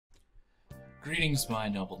Greetings, my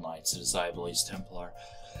noble knights. It is I, Templar.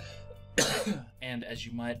 And as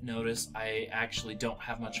you might notice, I actually don't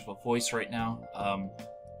have much of a voice right now.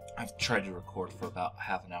 I've tried to record for about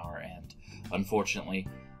half an hour, and unfortunately,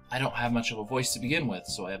 I don't have much of a voice to begin with,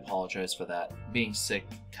 so I apologize for that. Being sick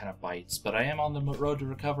kind of bites, but I am on the road to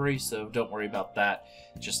recovery, so don't worry about that.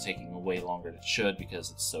 It's just taking way longer than it should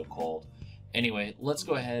because it's so cold. Anyway, let's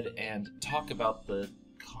go ahead and talk about the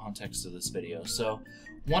context of this video. So,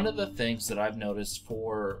 one of the things that I've noticed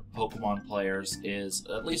for Pokemon players is,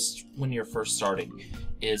 at least when you're first starting,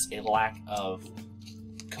 is a lack of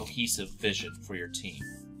cohesive vision for your team.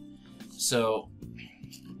 So,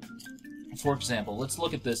 for example, let's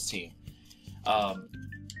look at this team.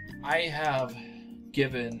 I have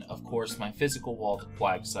given, of course, my physical wall to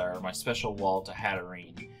Quagsire, my special wall to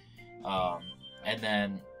Hatterene, and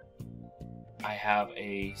then I have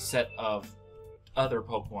a set of other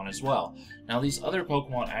Pokemon as well. Now, these other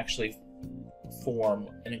Pokemon actually form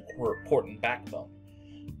an important backbone.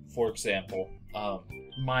 For example,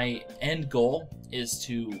 my end goal is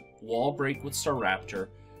to wall break with Staraptor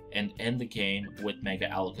and end the game with Mega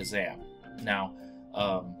Alakazam. Now,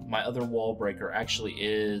 my other wall breaker actually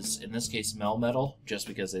is, in this case, Melmetal, just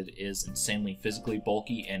because it is insanely physically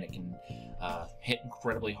bulky and it can hit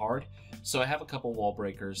incredibly hard. So I have a couple wall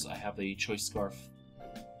breakers. I have the Choice Scarf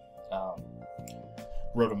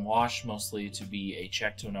Rotom Wash, mostly to be a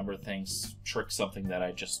check to a number of things, trick something that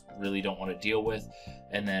I just really don't want to deal with,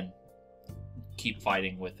 and then keep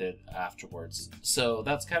fighting with it afterwards. So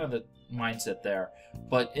that's kind of the mindset there.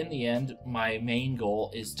 But in the end, my main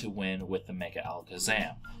goal is to win with the Mega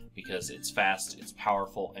Alakazam, because it's fast, it's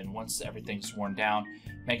powerful, and once everything's worn down,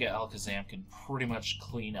 Mega Alakazam can pretty much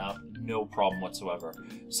clean up, no problem whatsoever.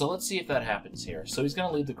 So let's see if that happens here. So he's going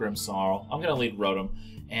to lead the Grimmsnarl, I'm going to lead Rotom,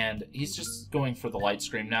 and he's just going for the Light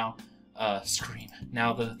Scream now.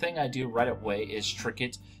 Now, the thing I do right away is trick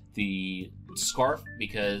it the Scarf,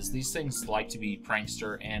 because these things like to be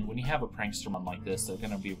prankster, and when you have a prankster mon like this, they're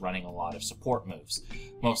going to be running a lot of support moves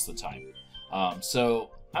most of the time.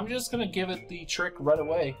 So I'm just going to give it the trick right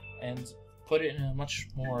away and put it in a much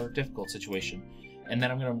more difficult situation, and then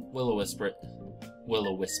I'm going to Will-O-Wisp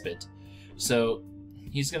it. So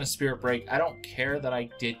he's going to Spirit Break. I don't care that I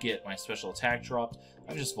did get my special attack dropped.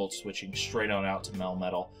 I'm just Volt Switching straight on out to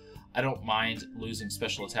Melmetal. I don't mind losing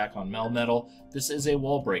special attack on Melmetal. This is a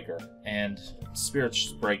wall breaker, and Spirit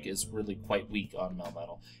Break is really quite weak on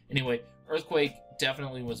Melmetal. Anyway, Earthquake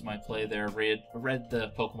definitely was my play there. Read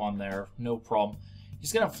the Pokemon there, no problem.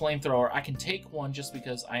 He's going to Flamethrower. I can take one just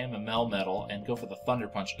because I am a Melmetal and go for the Thunder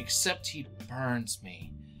Punch, except he burns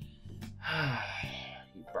me.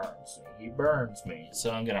 He burns me.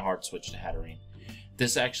 So I'm going to Hard Switch to Hatterene.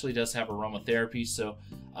 This actually does have Aromatherapy, so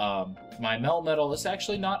my Melmetal is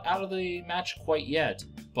actually not out of the match quite yet,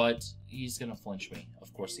 but he's going to flinch me.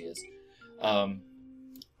 Of course he is.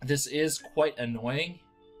 This is quite annoying,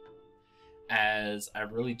 as I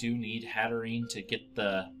really do need Hatterene to get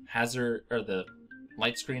the hazard or the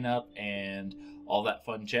light screen up and all that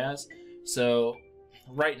fun jazz. So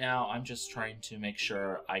right now I'm just trying to make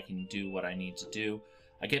sure I can do what I need to do.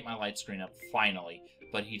 I get my light screen up finally,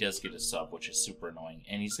 but he does get a sub, which is super annoying.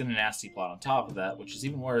 And he's going to Nasty Plot on top of that, which is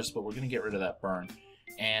even worse, but we're going to get rid of that burn.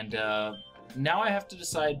 And now I have to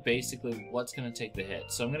decide basically what's going to take the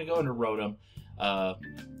hit. So I'm going to go into Rotom,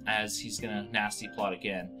 as he's going to Nasty Plot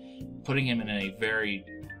again, putting him in a very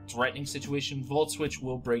threatening situation. Volt Switch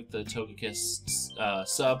will break the Togekiss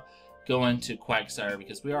sub, go into Quagsire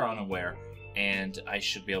because we are unaware, and I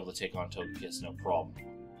should be able to take on Togekiss no problem.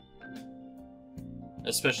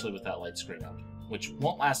 Especially with that light screen up, which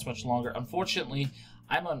won't last much longer. Unfortunately,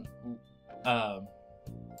 I am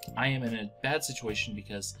in a bad situation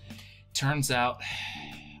because it turns out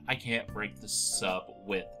I can't break the sub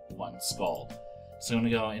with one Scald. So I'm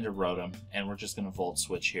going to go into Rotom, and we're just going to Volt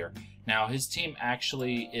Switch here. Now, his team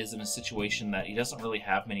actually is in a situation that he doesn't really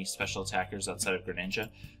have many special attackers outside of Greninja,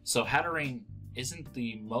 so Hatterene isn't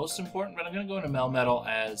the most important, but I'm going to go into Melmetal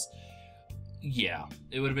as, yeah,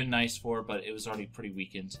 it would have been nice for, but it was already pretty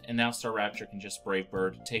weakened. And now Staraptor can just Brave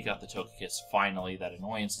Bird, take out the Togekiss. Finally, that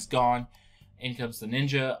annoyance is gone. In comes the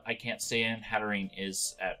Ninja. I can't stay in. Hatterene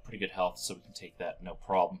is at pretty good health, so we can take that, no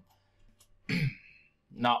problem.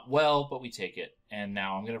 Not well, but we take it. And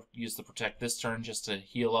now I'm going to use the Protect this turn just to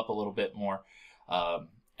heal up a little bit more,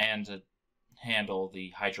 and to handle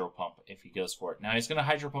the Hydro Pump if he goes for it. Now he's going to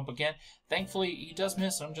Hydro Pump again. Thankfully, he does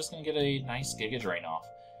miss, so I'm just going to get a nice Giga Drain off,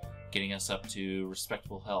 getting us up to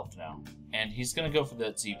respectable health now. And he's going to go for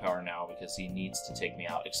that Z-Power now because he needs to take me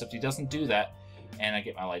out, except he doesn't do that, and I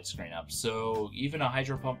get my light screen up. So even a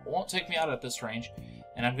Hydro Pump won't take me out at this range,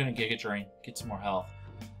 and I'm going to Giga Drain, get some more health.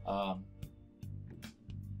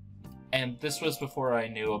 And this was before I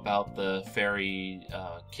knew about the fairy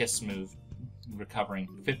kiss move recovering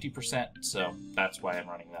 50%, so that's why I'm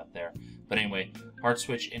running that there. But anyway, hard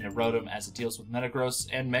switch into Rotom as it deals with Metagross,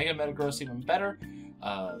 and Mega Metagross even better.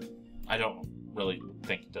 I don't really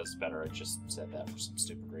think it does better, I just said that for some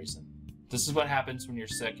stupid reason. This is what happens when you're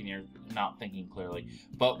sick and you're not thinking clearly.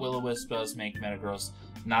 But Will-O-Wisp does make Metagross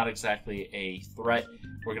not exactly a threat.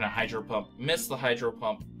 We're going to Hydro Pump, miss the Hydro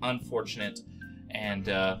Pump, unfortunate, and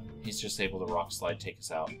he's just able to Rock Slide, take us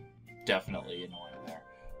out. Definitely annoying there.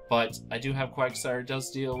 But I do have Quagsire,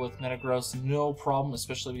 does deal with Metagross, no problem,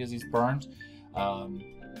 especially because he's burned.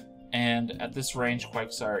 And at this range,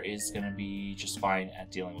 Quagsire is going to be just fine at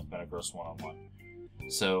dealing with Metagross one-on-one.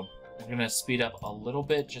 So we're going to speed up a little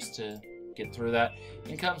bit just to get through that.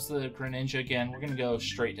 In comes the Greninja again. We're going to go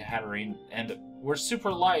straight to Hatterene, and we're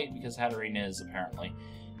super light because Hatterene is, apparently.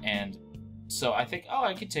 And so I think, oh,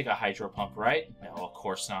 I could take a Hydro Pump, right? No, of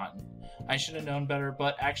course not. I should have known better,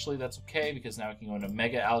 but actually that's okay because now we can go into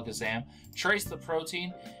Mega Alakazam, trace the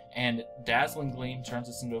protein, and Dazzling Gleam turns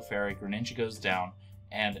us into a fairy. Greninja goes down,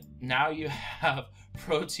 and now you have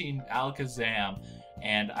Protein Alakazam,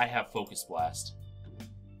 and I have Focus Blast.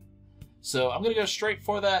 So I'm going to go straight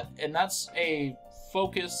for that, and that's a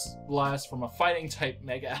Focus Blast from a fighting type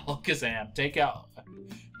Mega Alakazam. Take out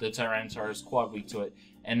the Tyranitar's quad weak to it.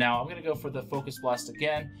 And now I'm going to go for the Focus Blast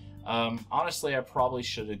again. Honestly, I probably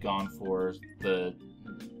should have gone for the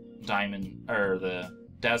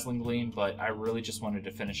Dazzling Gleam, but I really just wanted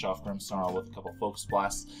to finish off Grimmsnarl with a couple Focus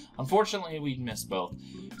Blasts. Unfortunately, we missed both.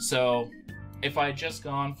 So if I had just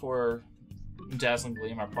gone for Dazzling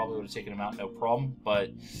Gleam, I probably would have taken him out, no problem,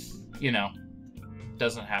 but you know,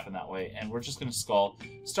 doesn't happen that way. And we're just going to Scald,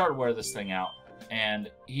 start to wear this thing out, and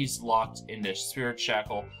he's locked into Spirit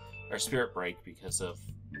Shackle, or Spirit Break, because of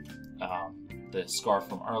the Scarf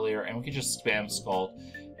from earlier, and we can just spam Scald.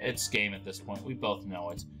 It's game at this point, we both know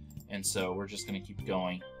it, and so we're just going to keep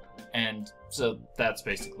going. And so that's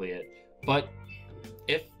basically it. But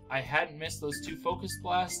if I hadn't missed those two Focus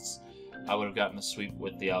Blasts, I would have gotten the sweep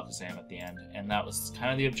with the Alakazam at the end, and that was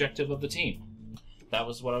kind of the objective of the team. That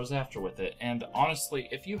was what I was after with it. And honestly,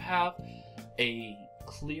 if you have a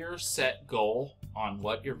clear set goal on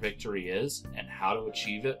what your victory is and how to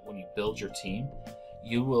achieve it when you build your team,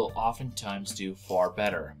 you will oftentimes do far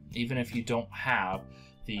better, even if you don't have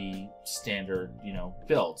the standard,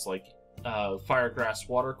 builds. Like Fire, Grass,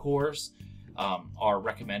 Water cores are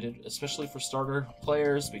recommended, especially for starter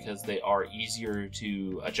players, because they are easier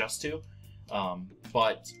to adjust to.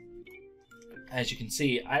 But as you can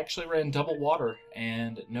see, I actually ran double water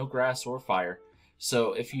and no grass or fire.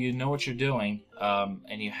 So if you know what you're doing,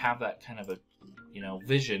 and you have that kind of a,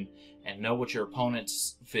 vision, and know what your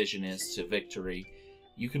opponent's vision is to victory,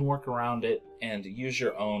 you can work around it and use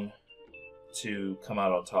your own to come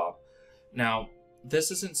out on top. Now,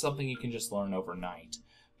 this isn't something you can just learn overnight,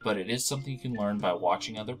 but it is something you can learn by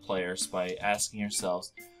watching other players, by asking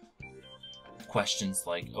yourselves questions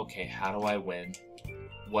like, okay, how do I win?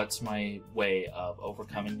 What's my way of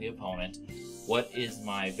overcoming the opponent? What is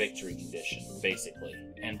my victory condition, basically?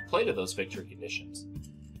 And play to those victory conditions.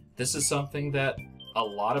 This is something that a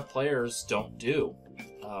lot of players don't do.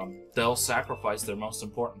 They'll sacrifice their most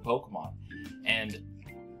important Pokemon. And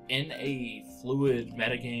in a fluid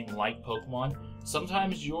metagame like Pokemon,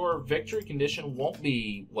 sometimes your victory condition won't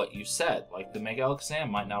be what you said. Like the Mega Alakazam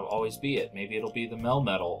might not always be it. Maybe it'll be the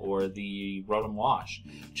Melmetal or the Rotom Wash,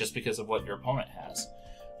 just because of what your opponent has.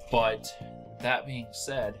 But that being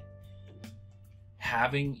said,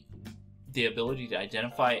 having the ability to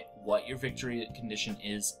identify what your victory condition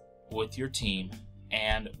is with your team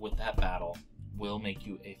and with that battle will make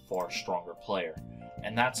you a far stronger player.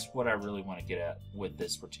 And that's what I really want to get at with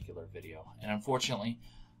this particular video. And unfortunately,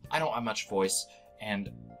 I don't have much voice, and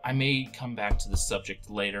I may come back to this subject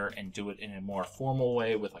later and do it in a more formal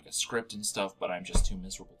way with like a script and stuff, but I'm just too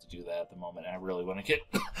miserable to do that at the moment, and I really want to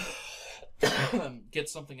get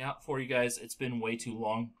something out for you guys. It's been way too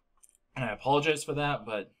long, and I apologize for that,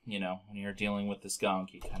 but when you're dealing with this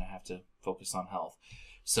gunk, you kind of have to focus on health.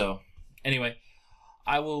 So anyway,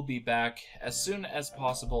 I will be back as soon as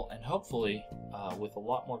possible, and hopefully with a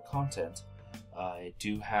lot more content. I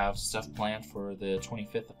do have stuff planned for the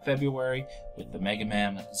 25th of February with the Mega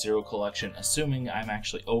Man Zero Collection, assuming I'm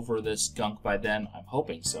actually over this gunk by then. I'm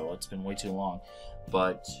hoping so. It's been way too long.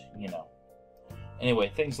 But,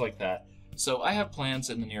 Anyway, things like that. So I have plans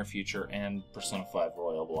in the near future, and Persona 5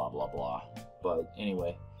 Royal, blah, blah, blah. But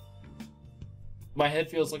anyway, my head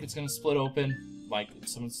feels like it's going to split open, like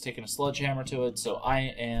someone's taking a sledgehammer to it, so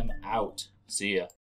I am out. See ya.